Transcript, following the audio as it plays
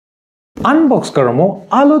unbox කරමු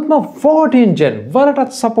අලුත්ම 14 gen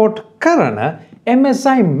වලටත් support කරන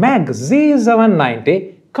MSI MPG Z790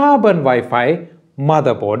 carbon Wi-Fi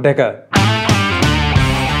motherboard එක.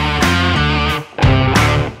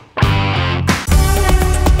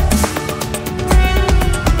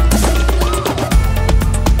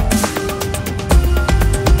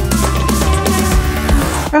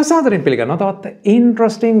 සාදරයෙන් පිළිගන්නවා තවත්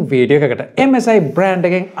interesting video එකකට. MSI brand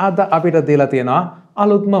එකෙන් අද අපිට දීලා තියෙනවා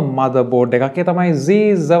අලුත්ම motherboard එකක්. ඒ තමයි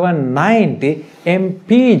Z790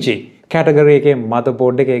 MPG category එකේ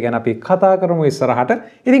motherboard එක. ඒ ගැන අපි කතා කරමු ඉස්සරහට.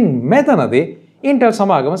 ඉතින් මෙතනදී Intel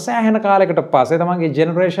සමාගම සෑහෙන කාලයකට පස්සේ තමන්ගේ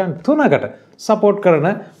generation 3කට support කරන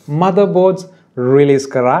motherboards release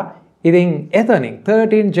කරා. ඉතින් එතනින්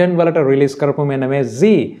 13 gen වලට release කරපු මෙන්න මේ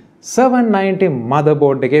Z790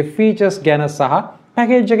 motherboard එකේ features ගැන සහ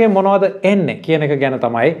package එකේ මොනවද එන්නේ කියන එක ගැන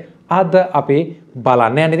තමයි අද අපි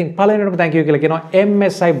බලන්නේ. ඉතින් පළවෙනිවටම thank you කියලා කියනවා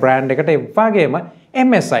MSI brand එකට. ඒ වගේම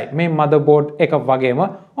MSI මේ motherboard එක වගේම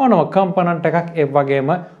ඕනම component එකක් ඒ වගේම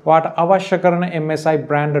ඔයාට අවශ්‍ය කරන MSI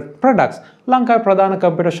branded products ලංකාවේ ප්‍රධාන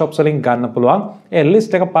computer shops වලින් ගන්න පුළුවන්. ඒ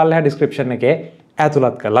list එක පල්ලෙහා description එකේ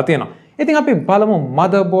ඇතුළත් කරලා තියෙනවා. ඉතින් අපි බලමු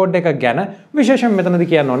motherboard එක ගැන. විශේෂයෙන්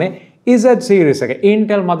මෙතනදී කියන්න ඕනේ Z series එක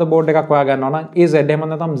Intel motherboard එකක් හොයා ගන්නවා නම් Z එහෙම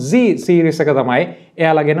නැත්නම් Z series එක තමයි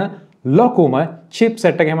එයාලගෙන ලොකුම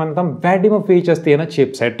chipset එක. එහෙම නැත්නම් වැඩිම features තියෙන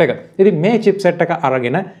chipset එක. ඉතින් මේ chipset එක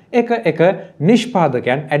අරගෙන එක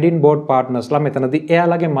නිෂ්පාදකයන් add-in board partners ලා මෙතනදී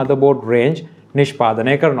එයාලගේ motherboard range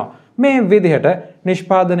නිෂ්පාදනය කරනවා. මේ විදිහට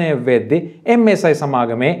නිෂ්පාදනය වෙද්දී MSI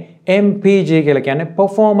සමාගමේ MPG කියලා කියන්නේ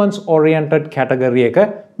performance oriented category එක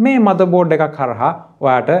මේ motherboard එකක් කරහා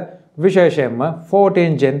ඔයාට විශේෂයෙන්ම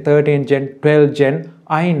 14 gen 13 gen 12 gen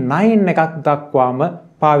i9 එකක් දක්වාම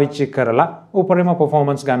පාවිච්චි කරලා උපරිම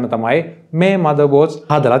performance ගන්න තමයි මේ motherboards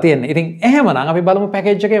හදලා තියෙන්නේ. ඉතින් එහෙමනම් අපි බලමු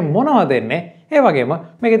package එකේ මොනවද එන්නේ. ඒ වගේම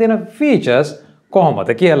මේකේ තියෙන features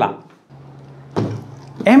කොහොමද කියලා.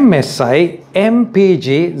 MSI MPG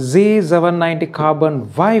Z790 carbon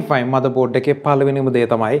Wi-Fi motherboard එකේ පළවෙනිම දේ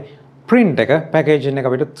තමයි print එක. packaging එක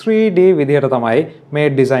අපිට 3D විදිහට තමයි මේ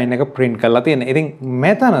design එක print කරලා තියෙන්නේ. ඉතින්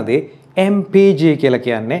මෙතනදී MPG කියලා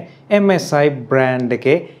කියන්නේ MSI brand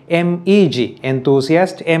එකේ MEG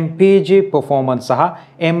enthusiast MPG performance සහ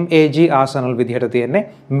MAG arsenal විදිහට තියෙන්නේ.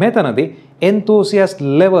 මෙතනදී enthusiast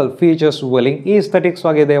level features වලින් aesthetics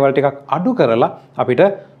වගේ දේවල් ටිකක් අඩු කරලා අපිට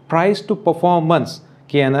price to performance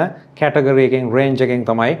කියන category එකෙන් range එකෙන්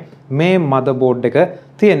තමයි මේ motherboard එක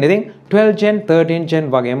තියෙන්නේ. ඉතින් 12 gen 13 gen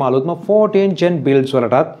වගේම අලුත්ම 14 gen builds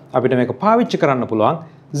වලටත් අපිට මේක පාවිච්චි කරන්න පුළුවන්.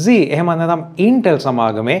 Z එහෙම නැත්නම් Intel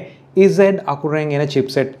සමාගමේ Z අකුරෙන් එන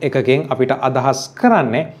chipset එකකින් අපිට අදහස්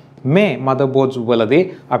කරන්නේ මේ motherboards වලදී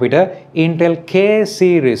අපිට Intel K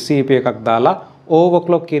series CPU එකක් දාලා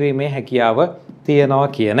overclock කිරීමේ හැකියාව තියෙනවා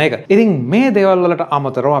කියන එක. ඉතින් මේ දේවල් වලට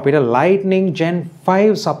අමතරව අපිට Lightning Gen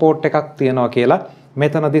 5 support එකක් තියෙනවා කියලා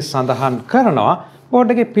මෙතනදී සඳහන් කරනවා. බෝඩ්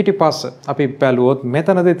එකේ පිටිපස්ස අපි බැලුවොත්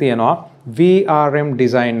මෙතනදී තියෙනවා VRM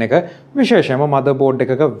design එක. විශේෂයෙන්ම motherboard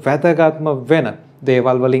එකක වැදගත්ම වෙන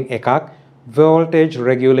දේවල් වලින් එකක් voltage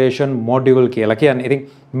regulation module කියලා කියන්නේ. ඉතින්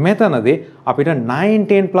මෙතනදී අපිට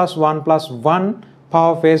 19+1+1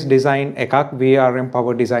 power phase design එකක් VRM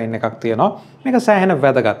power design එකක් තියෙනවා. මේක සෑහෙන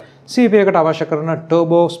වැදගත්. CPU එකට අවශ්‍ය කරන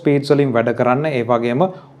turbo speeds වලින් වැඩ කරන්න, ඒ වගේම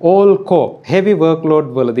all core heavy workload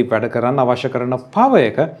වලදී වැඩ කරන්න අවශ්‍ය කරන power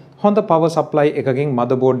එක හොඳ power supply එකකින්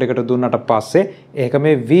motherboard එකට දුන්නට පස්සේ ඒක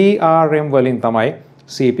මේ VRM වලින් තමයි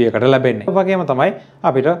CPU එකට ලැබෙන්නේ. ඒ වගේම තමයි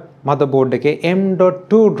අපිට motherboard එකේ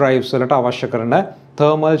M.2 drives වලට අවශ්‍ය කරන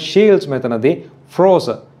thermal shields මෙතනදී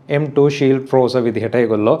frozen M2 shield frozen විදිහට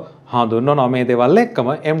ඒගොල්ලෝ හඳුන්වනවා. මේ දේවල් එක්කම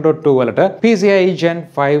M.2 වලට PCIe Gen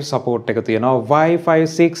 5 support එක තියෙනවා. Wi-Fi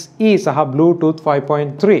 6E සහ Bluetooth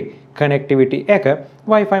 5.3 connectivity එක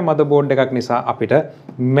Wi-Fi motherboard එකක් නිසා අපිට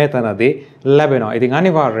මෙතනදී ලැබෙනවා. ඉතින්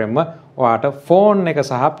අනිවාර්යයෙන්ම ඔයාට phone එක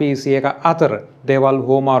සහ PC එක අතර දේවල්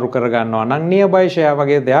හෝමාරු කරගන්නවා නම් nearby share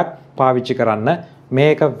වගේ දෙයක් පාවිච්චි කරන්න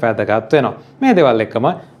මේක වැදගත් වෙනවා. මේ දේවල් එක්කම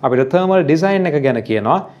අපිට thermal design එක ගැන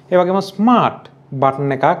කියනවා. ඒ වගේම smart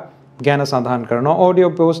button එකක් ගැන සඳහන් කරනවා. audio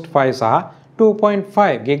boost 5 සහ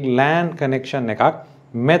 2.5 gig LAN connection එකක්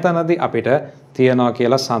මෙතනදී අපිට තියනවා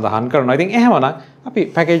කියලා සඳහන් කරනවා. ඉතින් එහෙමනම් අපි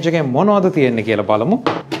package එකේ මොනවද තියෙන්නේ කියලා බලමු.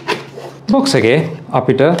 box එකේ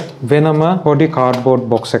අපිට වෙනම පොඩි cardboard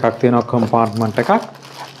box එකක් තියෙනවා, compartment එකක්.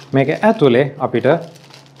 මේක ඇතුලේ අපිට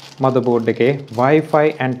motherboard එකේ Wi-Fi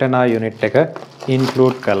antenna unit එක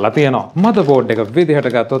include කරලා තියෙනවා. motherboard එක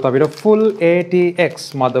විදිහට ගත්තොත් අපිට full ATX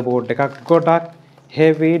motherboard එකක්, ගොඩක්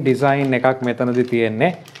heavy design එකක් මෙතනදී තියෙන්නේ.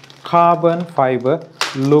 carbon fiber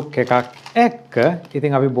look එකක් එක්ක.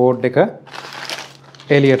 ඉතින් අපි board එක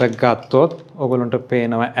එළියට ගත්තොත් ඔයගොල්ලන්ට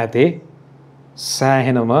පේනවා ඇති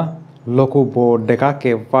සෑහෙනම ලොකු බෝඩ් එකක්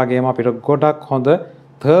ඒ වගේම අපිට ගොඩක් හොඳ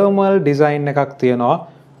thermal design එකක් තියෙනවා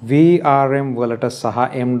VRM වලට සහ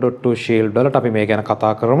M.2 shield වලට අපි මේ ගැන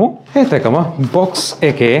කතා කරමු. ඒත් එකම box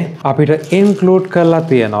එකේ අපිට include කරලා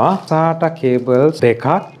තියෙනවා SATA cables දෙකක්,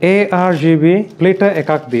 ARGB splitter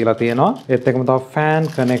එකක් දීලා තියෙනවා. ඒත් එකම තව fan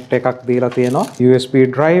connect එකක් දීලා තියෙනවා. USB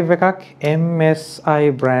drive එකක්, MSI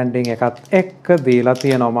branding එකත් එක්ක දීලා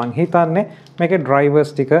තියෙනවා. මං හිතන්නේ මේකේ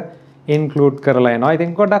drivers ටික include කරලා එනවා.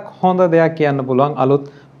 ඉතින් ගොඩක් හොඳ දෙයක් කියන්න පුළුවන් අලුත්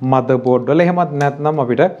motherboard වල. එහෙමත් නැත්නම්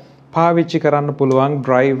අපිට පාවිච්චි කරන්න පුළුවන්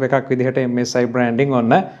drive එකක් විදිහට MSI branding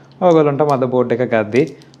ඔන්න ඔයගොල්ලන්ට motherboard එක ගද්දී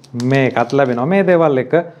මේකත් ලැබෙනවා. මේ දේවල්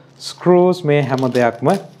එක screws මේ හැම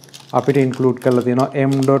දෙයක්ම අපිට include කරලා තියෙනවා.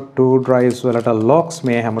 M.2 drives වලට locks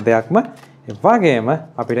මේ හැම දෙයක්ම. ඒ වගේම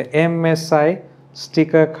අපිට MSI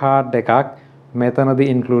sticker card එකක් මෙතනදී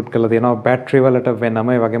include කරලා තියෙනවා. battery වලට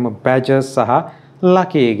වෙනම ඒ වගේම badges සහ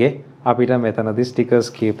lucky ගේ අපිට මෙතනදී stickers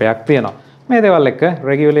කීපයක් තියෙනවා. මේ දේවල් එක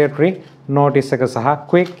regulatory notice එක සහ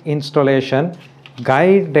quick installation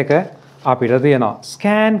guide එක අපිට තියෙනවා.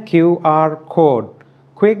 Scan QR code.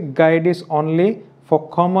 Quick guide is only for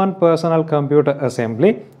common personal computer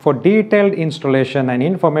assembly. For detailed installation and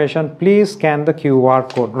information, please scan the QR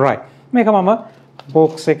code. Right. මේක මම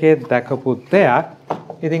box එකේ දැකපු දෙයක්.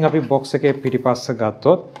 ඉතින් අපි box එකේ පිටිපස්ස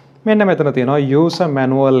ගත්තොත් මෙන්න මෙතන තියෙනවා user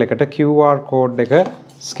manual එකට QR code එක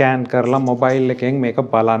scan කරලා mobile එකෙන් මේක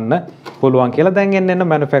බලන්න පුළුවන් කියලා. දැන් එන්න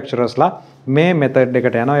manufacturers ලා මේ method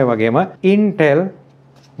එකට යනවා. ඒ වගේම Intel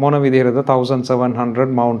මොන විදිහටද 1700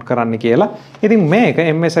 mount කරන්න කියලා. ඉතින් මේක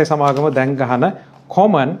MSI සමාගම දැන් ගහන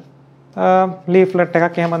common leaflet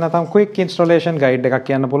එකක් එහෙම නැත්නම් quick installation guide එකක්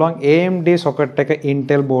කියන්න පුළුවන්. AMD socket එක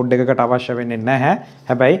Intel board එකකට අවශ්‍ය වෙන්නේ නැහැ.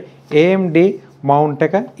 හැබැයි AMD mount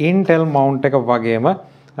එක Intel mount එක වගේම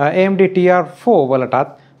AMD TR4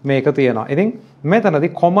 වලටත් මේක තියෙනවා. ඉතින් මෙතනදී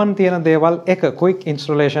common තියෙන දේවල් එක quick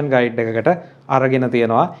installation guide එකකට අරගෙන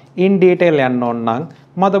තියෙනවා. in detail යන්න ඕන නම්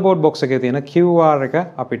motherboard box එකේ තියෙන QR එක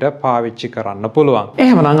අපිට පාවිච්චි කරන්න පුළුවන්.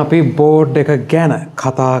 එහෙමනම් අපි board එක ගැන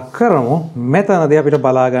කතා කරමු. මෙතනදී අපිට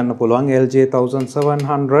බලා ගන්න පුළුවන් LG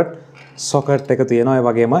 1700 socket එක තියෙනවා. ඒ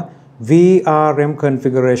වගේම VRM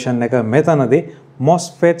configuration එක මෙතනදී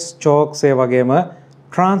MOSFETs chokes ඒ වගේම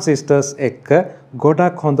transistors එක්ක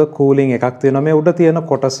ගොඩක් හොඳ cooling එකක් තියෙනවා. මේ උඩ තියෙන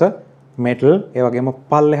කොටස metal ඒ වගේම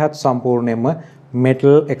පල්ලෙහාත් සම්පූර්ණයෙන්ම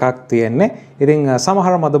metal එකක් තියෙන්නේ. ඉතින්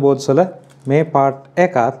සමහර motherboards වල මේ part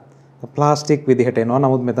එකත් plastic විදිහට එනවා.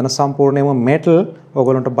 නමුත් මෙතන සම්පූර්ණයෙන්ම metal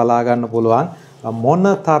ඔයගොල්ලන්ට බලා ගන්න පුළුවන් මොන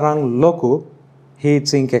තරම් ලොකු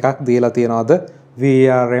heat sink එකක් දීලා තියනවද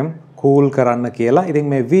VRM cool කරන්න කියලා.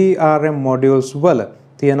 ඉතින් මේ VRM modules වල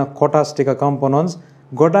තියෙන කොටස් ටික components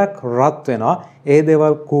ගොඩක් රත් වෙනවා. ඒ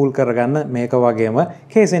දේවල් cool කරගන්න මේක වගේම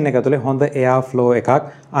casing එක ඇතුලේ හොඳ air flow එකක්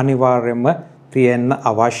අනිවාර්යයෙන්ම තියෙන්න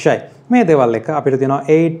අවශ්‍යයි. මේ දේවල් එක අපිට තියෙනවා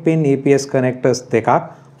 8 pin EPS connectors දෙකක්,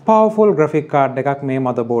 powerful graphic card එකක් මේ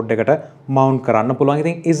motherboard එකට mount කරන්න පුළුවන්.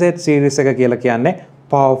 ඉතින් Z series එක කියලා කියන්නේ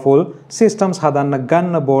powerful systems හදන්න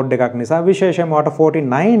ගන්න board එකක් නිසා විශේෂයෙන්ම වට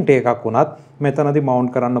 4090 එකක් වුණත් මෙතනදී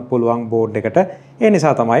mount කරන්න පුළුවන් board එකට. ඒ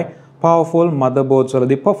නිසා තමයි powerful motherboards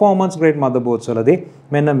වලදී performance grade motherboards වලදී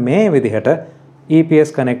මෙන්න මේ විදිහට EPS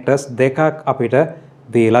connectors දෙකක් අපිට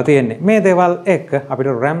දීලා තියෙන්නේ. මේ දේවල් එක්ක අපිට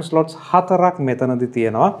RAM slots 4ක් මෙතනදී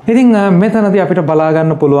තියෙනවා. ඉතින් මෙතනදී අපිට බලා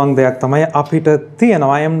ගන්න පුළුවන් දෙයක් තමයි අපිට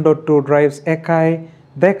තියෙනවා M.2 drives 1යි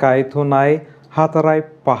 2යි 3යි 4යි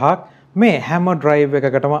 5ක්. මේ හැම drive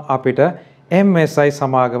එකකටම අපිට MSI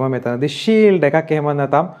සමාගම මෙතනදී shield එකක් එහෙම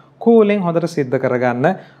නැත්නම් cooling හොඳට සිද්ධ කරගන්න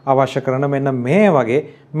අවශ්‍ය කරන මෙන්න මේ වගේ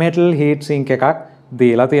metal heat sink එකක්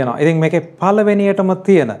දීලා තියෙනවා. ඉතින් මේකේ පළවෙනියටම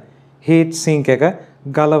තියෙන heat sink එක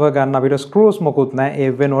ගලව ගන්න අපිට screws මොකුත් නැහැ.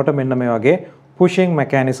 ඒ වෙනුවට මෙන්න මේ වගේ pushing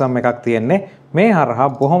mechanism එකක් තියෙන්නේ. මේ හරහා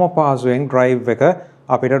බොහොම පහසුවෙන් drive එක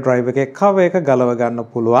අපිට drive එකේ cover එක ගලව ගන්න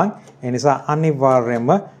පුළුවන්. ඒ නිසා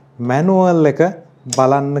අනිවාර්යයෙන්ම manual එක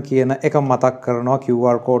බලන්න කියන එක මතක් කරනවා.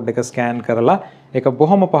 QR code එක scan කරලා ඒක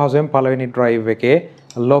බොහොම පහසුවෙන් පළවෙනි drive එකේ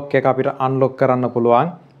lock එක අපිට unlock කරන්න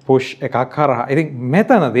පුළුවන් push එකක් හරහා. ඉතින්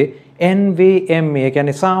මෙතනදී NVMe ඒ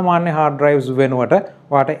කියන්නේ සාමාන්‍ය hard drives වෙනුවට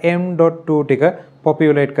ඔයාට M.2 ටික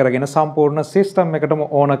populate කරගෙන සම්පූර්ණ system එකටම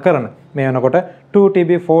ඕන කරන මේ වෙනකොට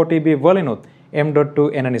 2TB 4TB වලිනුත් M.2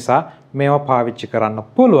 එන නිසා මේවා පාවිච්චි කරන්න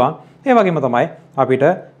පුළුවන්. ඒ වගේම තමයි අපිට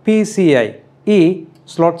PCIe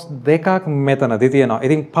slots දෙකක් මෙතනදී තියෙනවා.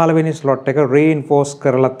 ඉතින් පළවෙනි slot එක reinforce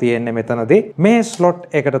කරලා තියෙන්නේ මෙතනදී. මේ slot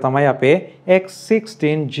එකට තමයි අපේ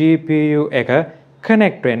X16 GPU එක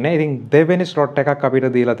connect වෙන්නේ. ඉතින් දෙවෙනි slot එකක්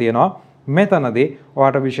අපිට දීලා තියෙනවා. මෙතනදී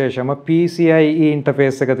ඔයාට විශේෂම PCIe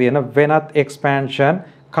interface එක තියෙන වෙනත් expansion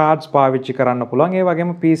cards පාවිච්චි කරන්න පුළුවන්. ඒ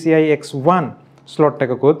වගේම PCIe X1 slot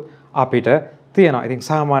එකකුත් අපිට තියෙනවා. ඉතින්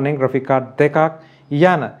සාමාන්‍යයෙන් graphic card දෙකක්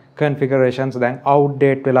යන configurations දැන්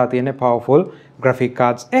outdate වෙලා තියෙන powerful graphic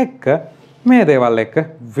cards එක්ක මේ දේවල් එක්ක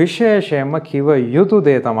විශේෂයෙන්ම කිව යුතු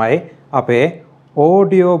දේ තමයි අපේ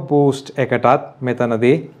audio boost එකටත්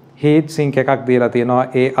මෙතනදී heat sink එකක් දීලා තියෙනවා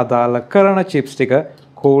ඒ අදාළ කරන chips ටික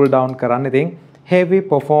cool down කරන්න. ඉතින් heavy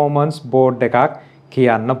performance board එකක්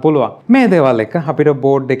කියන්න පුළුවන්. මේ දේවල් එක්ක අපිට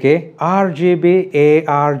board එකේ RGB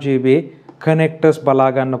ARGB connectors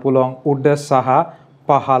බලා ගන්න පුළුවන් උඩ සහ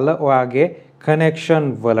පහළ ඔයාගේ connection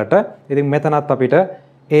වලට. ඉතින් මෙතනත් අපිට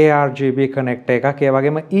ARGB connector එකක් ඒ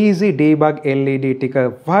වගේම easy debug LED ටික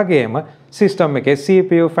වගේම system එකේ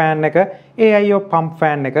CPU fan එක AIO pump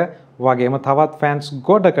fan එක වගේම තවත් fans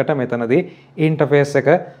ගොඩකට මෙතනදී interface එක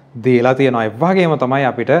දීලා තියෙනවා. ඒ වගේම තමයි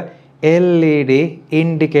අපිට LED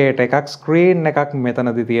indicator එකක් screen එකක්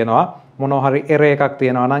මෙතනදී තියෙනවා. මොනවා හරි error එකක්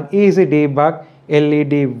තියෙනවා නම් easy debug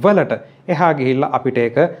LED වලට එහා ගිහිල්ලා අපිට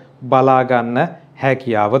ඒක බලා ගන්න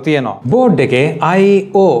හැකියාව තියෙනවා. බෝඩ් එකේ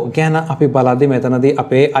I/O ගැන අපි බලද්දි මෙතනදී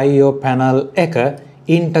අපේ I/O panel එක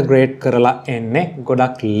integrate කරලා එන්නේ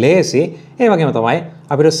ගොඩක් ලේසි. ඒ වගේම තමයි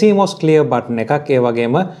අපිට CMOS clear button එකක් ඒ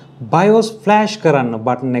වගේම BIOS flash කරන්න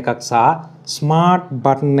button එකක් සහ smart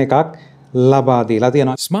button එකක් ලබා දීලා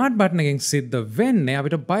තියෙනවා. smart button එකෙන් සිද්ධ වෙන්නේ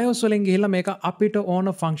අපිට BIOS වලින් ගිහිල්ලා මේක අපිට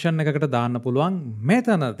ඕන function එකකට දාන්න පුළුවන්.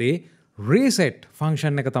 මෙතනදී reset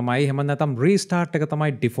function එක තමයි එහෙම නැත්නම් restart එක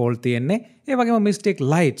තමයි default තියෙන්නේ. ඒ වගේම mystic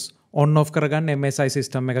lights on off කරගන්න MSI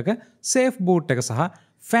system එකක safe boot එක සහ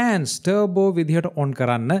fans turbo විදිහට on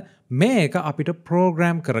කරන්න මේක අපිට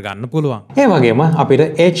program කරගන්න පුළුවන්. ඒ වගේම අපිට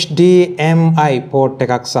HDMI port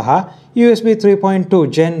එකක් සහ USB 3.2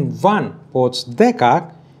 Gen 1 ports දෙකක්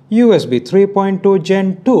USB 3.2 Gen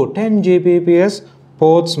 2 10Gbps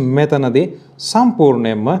ports මෙතනදී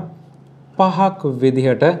සම්පූර්ණයෙන්ම පහක්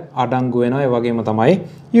විදිහට අඩංගු වෙනවා. ඒ වගේම තමයි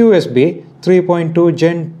USB 3.2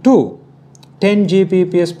 Gen 2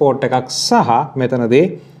 10Gbps port එකක් සහ මෙතනදී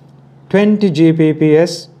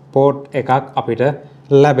 20Gbps port එකක් අපිට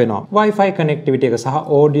ලැබෙනවා. Wi-Fi connectivity එක සහ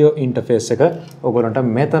audio interface එක ඔයගොල්ලන්ට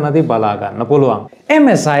මෙතනදී බලා ගන්න පුළුවන්.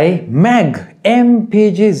 MSI MAG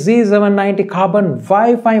MPG Z790 carbon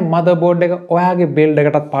Wi-Fi motherboard එක ඔයාගේ build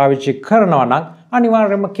එකටත් පාවිච්චි කරනවා නම්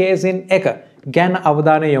අනිවාර්යයෙන්ම case in එක ගැන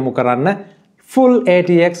අවධානය යොමු කරන්න. full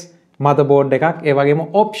ATX motherboard එකක් ඒ වගේම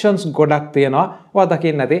options ගොඩක් තියෙනවා. ඔයා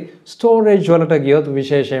දකින්න නැති storage වලට ගියොත්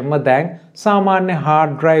විශේෂයෙන්ම දැන් සාමාන්‍ය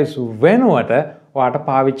hard drives වෙනුවට ඔයාට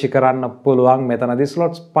පාවිච්චි කරන්න පුළුවන් මෙතනදී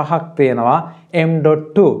slots 5ක් තියෙනවා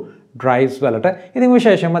M.2 drives වලට. ඉතින්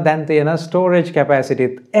විශේෂයෙන්ම දැන් තියෙන storage capacity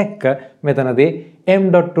එක්ක මෙතනදී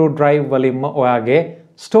M.2 drive වලින්ම ඔයාගේ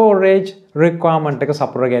storage requirement එක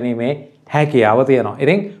සපුර ගැනීමේ හැකියාව තියෙනවා.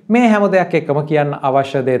 ඉතින් මේ හැම දෙයක් එක්කම කියන්න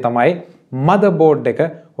අවශ්‍ය දේ තමයි motherboard එක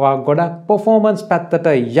ඔයා ගොඩක් performance පැත්තට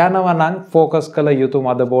යනවා නම් focus කළ යුතු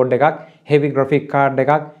motherboard එකක්, heavy graphic card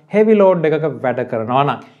එකක්, heavy load එකක වැඩ කරනවා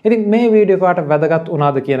නම්. ඉතින් මේ වීඩියෝ එක ඔයාලට වැදගත්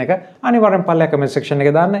වුණාද කියන එක අනිවාර්යෙන් පල්ලෙහා comment section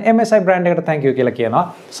එකේ දාන්න. MSI brand එකට thank you කියලා කියනවා.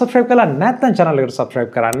 subscribe කළා නැත්නම් channel එකට subscribe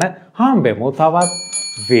කරන්න. හම්බෙමු තවත්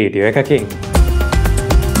වීඩියෝ එකකින්.